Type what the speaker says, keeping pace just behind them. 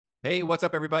Hey, what's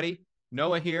up, everybody?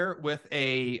 Noah here with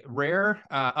a rare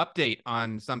update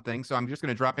on something. So I'm just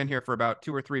going to drop in here for about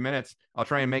 2 or 3 minutes. I'll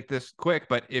try and make this quick.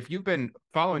 But if you've been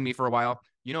following me for a while,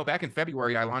 back in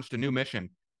February I launched a new mission,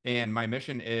 and my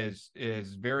mission is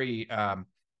very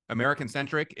American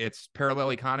centric. It's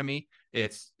parallel economy.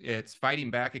 It's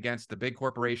fighting back against the big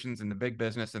corporations and the big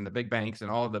business and the big banks and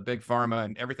all of the big pharma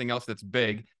and everything else that's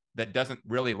big that doesn't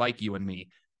really like you and me.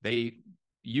 They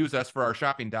use us for our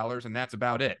shopping dollars, and that's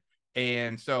about it.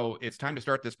 And so it's time to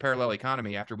start this parallel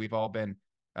economy after we've all been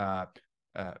uh,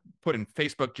 put in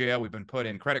Facebook jail. We've been put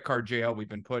in credit card jail. We've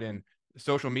been put in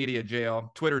social media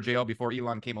jail, Twitter jail before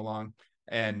Elon came along.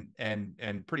 And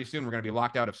pretty soon we're going to be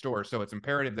locked out of stores. So it's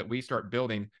imperative that we start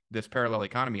building this parallel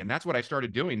economy. And that's what I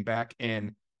started doing back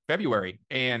in February.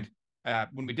 And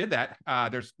when we did that,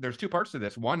 there's two parts to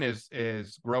this. One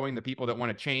is growing the people that want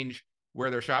to change where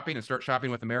they're shopping and start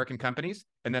shopping with American companies.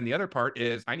 And then the other part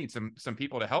is I need some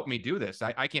people to help me do this.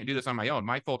 I can't do this on my own.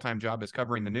 My full-time job is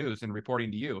covering the news and reporting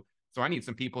to you. So I need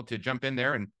some people to jump in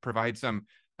there and provide some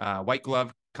white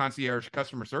glove concierge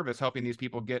customer service, helping these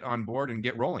people get on board and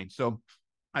get rolling. So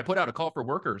I put out a call for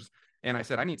workers, and I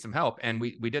said, I need some help. And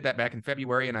we did that back in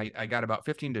February, and I got about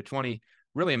 15 to 20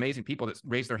 really amazing people that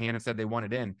raised their hand and said they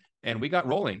wanted in. And we got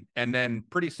rolling. And then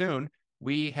pretty soon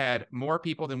we had more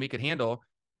people than we could handle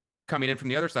coming in from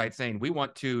the other side saying, we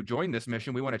want to join this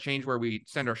mission. We want to change where we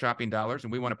send our shopping dollars,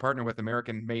 and we want to partner with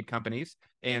American made companies.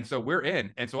 And so we're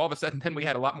in. And so all of a sudden, then we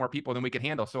had a lot more people than we could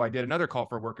handle. So I did another call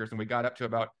for workers, and we got up to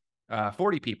about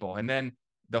 40 people. And then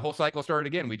the whole cycle started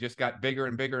again. We just got bigger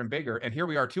and bigger and bigger. And here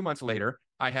we are 2 months later.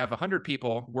 I have 100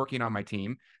 people working on my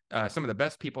team, some of the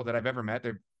best people that I've ever met.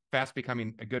 They're fast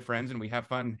becoming good friends, and we have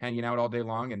fun hanging out all day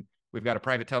long. And we've got a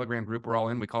private Telegram group we're all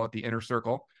in. We call it the Inner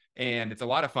Circle. And it's a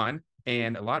lot of fun.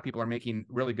 And a lot of people are making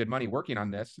really good money working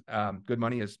on this. Good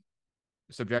money is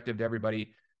subjective to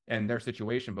everybody and their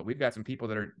situation, but we've got some people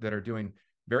that are doing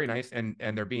very nice, and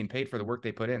they're being paid for the work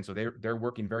they put in. So they're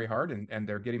working very hard, and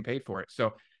they're getting paid for it.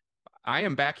 So I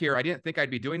am back here. I didn't think I'd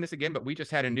be doing this again, but we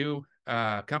just had a new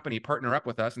company partner up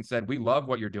with us and said, we love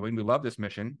what you're doing. We love this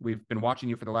mission. We've been watching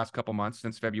you for the last couple months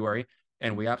since February,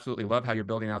 and we absolutely love how you're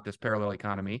building out this parallel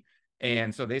economy.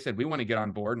 And so they said, we want to get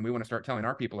on board, and we want to start telling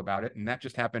our people about it. And that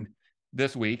just happened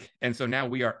this week. And so now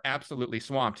we are absolutely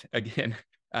swamped again.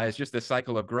 It's just this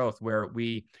cycle of growth where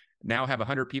we now have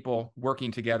 100 people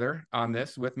working together on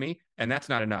this with me, and that's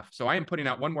not enough. So I am putting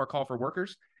out one more call for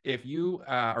workers. If you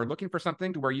are looking for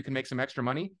something to where you can make some extra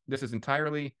money, this is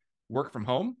entirely work from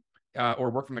home or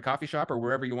work from the coffee shop or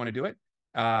wherever you want to do it.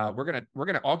 We're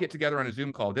gonna all get together on a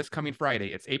Zoom call this coming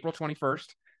Friday. It's April 21st.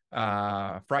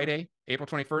 Friday, April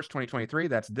 21st, 2023.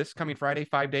 That's this coming Friday,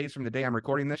 5 days from the day I'm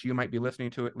recording this. You might be listening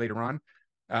to it later on.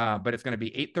 But it's going to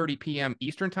be 8:30 p.m.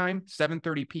 Eastern time,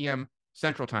 7:30 p.m.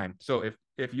 Central time. So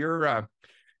if you're a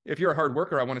hard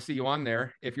worker, I want to see you on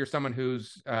there. If you're someone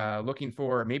who's looking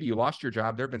for, maybe you lost your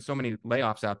job, there have been so many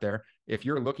layoffs out there. If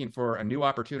you're looking for a new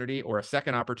opportunity or a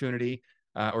second opportunity,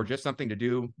 or just something to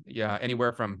do,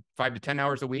 anywhere from 5 to 10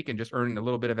 hours a week and just earn a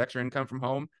little bit of extra income from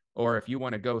home, or if you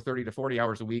want to go 30 to 40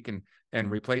 hours a week and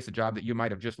replace a job that you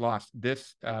might have just lost,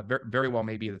 this very well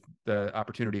may be the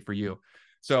opportunity for you.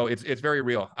 So it's very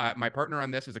real. My partner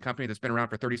on this is a company that's been around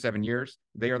for 37 years.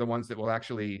 They are the ones that will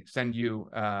actually send you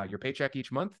your paycheck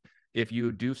each month if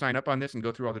you do sign up on this and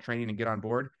go through all the training and get on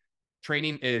board.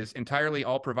 Training is entirely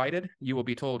all provided. You will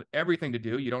be told everything to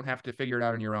do. You don't have to figure it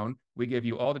out on your own. We give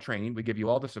you all the training. We give you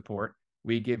all the support.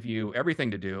 We give you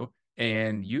everything to do.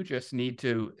 And you just need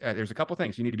to, there's a couple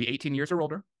things. You need to be 18 years or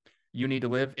older. You need to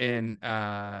live in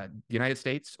the United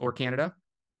States or Canada.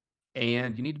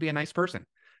 And you need to be a nice person.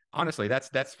 Honestly,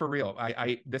 that's for real.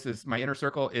 This is my inner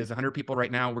circle is 100 people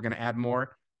right now. We're going to add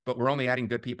more, but we're only adding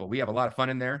good people. We have a lot of fun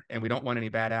in there, and we don't want any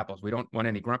bad apples. We don't want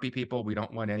any grumpy people. We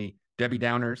don't want any Debbie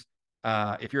Downers.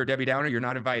 If you're a Debbie Downer, you're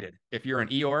not invited. If you're an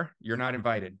Eeyore, you're not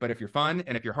invited. But if you're fun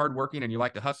and if you're hardworking and you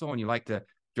like to hustle and you like to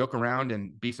joke around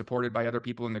and be supported by other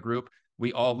people in the group,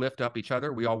 we all lift up each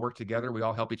other. We all work together. We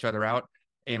all help each other out.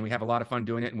 And we have a lot of fun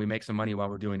doing it, and we make some money while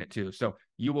we're doing it too. So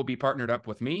you will be partnered up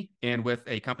with me and with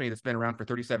a company that's been around for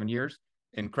 37 years,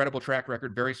 incredible track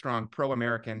record, very strong,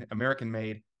 pro-American,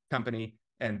 American-made company.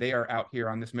 And they are out here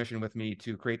on this mission with me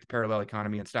to create the parallel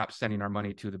economy and stop sending our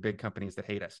money to the big companies that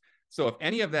hate us. So if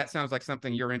any of that sounds like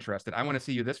something you're interested, I want to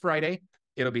see you this Friday.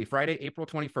 It'll be Friday, April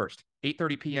 21st,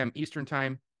 8:30 p.m. Eastern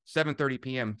time, 7:30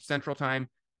 p.m. Central time.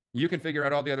 You can figure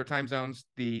out all the other time zones.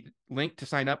 The link to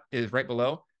sign up is right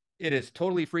below. It is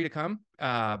totally free to come,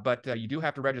 but you do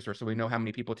have to register so we know how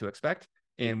many people to expect,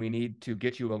 and we need to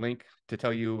get you a link to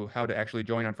tell you how to actually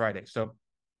join on Friday. So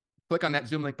click on that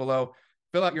Zoom link below,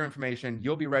 fill out your information.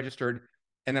 You'll be registered.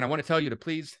 And then I want to tell you to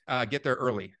please get there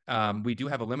early. We do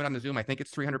have a limit on the Zoom. I think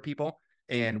it's 300 people.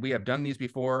 And we have done these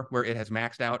before where it has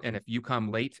maxed out. And if you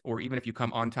come late, or even if you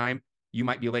come on time, you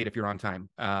might be late if you're on time.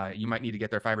 You might need to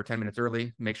get there 5 or 10 minutes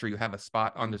early. Make sure you have a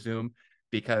spot on the Zoom,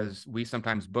 because we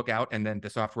sometimes book out and then the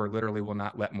software literally will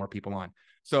not let more people on.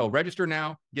 So register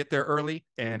now, get there early,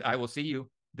 and I will see you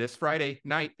this Friday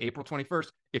night, April 21st.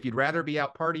 If you'd rather be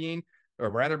out partying or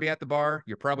rather be at the bar,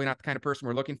 you're probably not the kind of person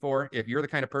we're looking for. If you're the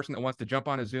kind of person that wants to jump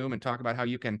on a Zoom and talk about how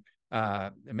you can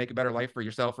make a better life for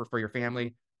yourself or for your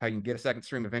family, how you can get a second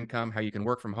stream of income, how you can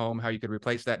work from home, how you could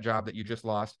replace that job that you just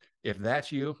lost. If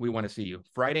that's you, we want to see you.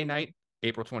 Friday night,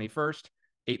 April 21st,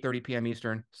 8:30 p.m.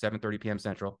 Eastern, 7:30 p.m.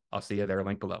 Central. I'll see you there.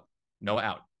 Link below. Noah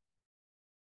out.